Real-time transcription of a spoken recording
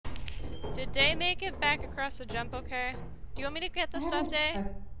Did Day make it back across the jump okay? Do you want me to get the stuff, Day?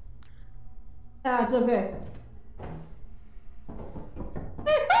 Yeah, it's okay.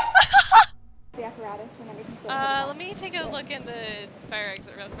 The apparatus and then we can still let me take a look in the fire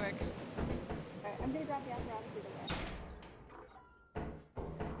exit real quick. Alright, I'm gonna grab the apparatus either way.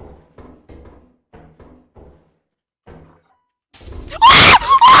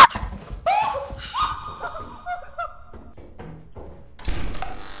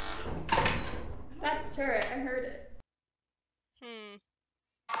 That turret, I heard it.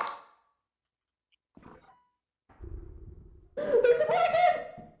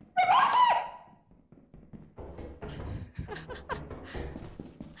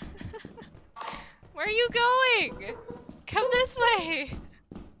 Where are you going? Come this way!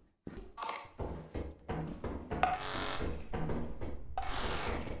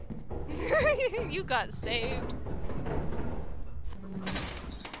 You got saved.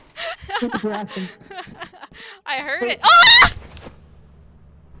 I heard it. Ah!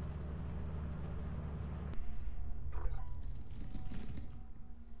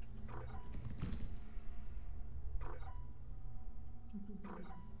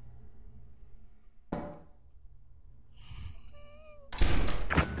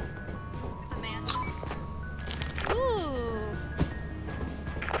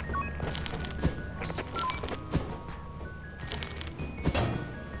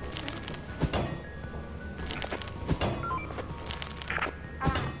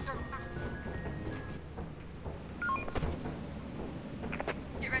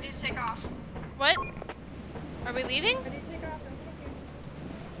 What? Are we leaving? Ready to take off, don't take it.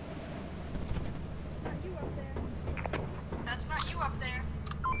 It's not you up there. That's not you up there.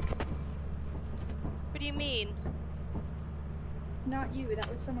 What do you mean? It's not you,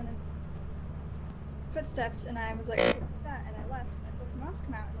 that was someone in footsteps, and I was like, what was that? And I left, and I saw someone else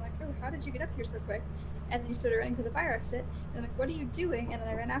come out, and I'm like, oh, how did you get up here so quick? And then you started running for the fire exit, and I'm like, what are you doing? And then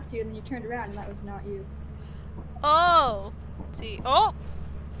I ran after you, and then you turned around, and that was not you. Oh! Let's see. Oh!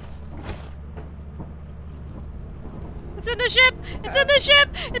 It's in the ship! It's in the ship!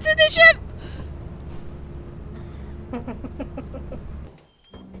 It's in the ship!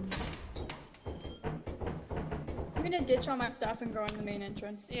 I'm gonna ditch all my stuff and go in the main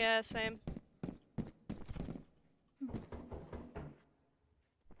entrance. Yeah, same.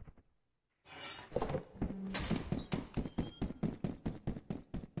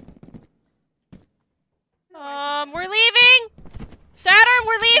 We're leaving! Saturn,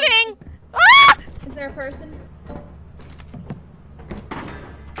 we're leaving! Ah! Is there a person?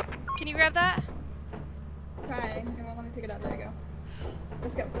 Can you grab that? Trying. Come on, let me pick it up. There you go.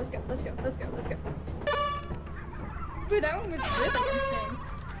 Let's go, let's go, let's go, let's go, let's go. Dude, that one was really insane.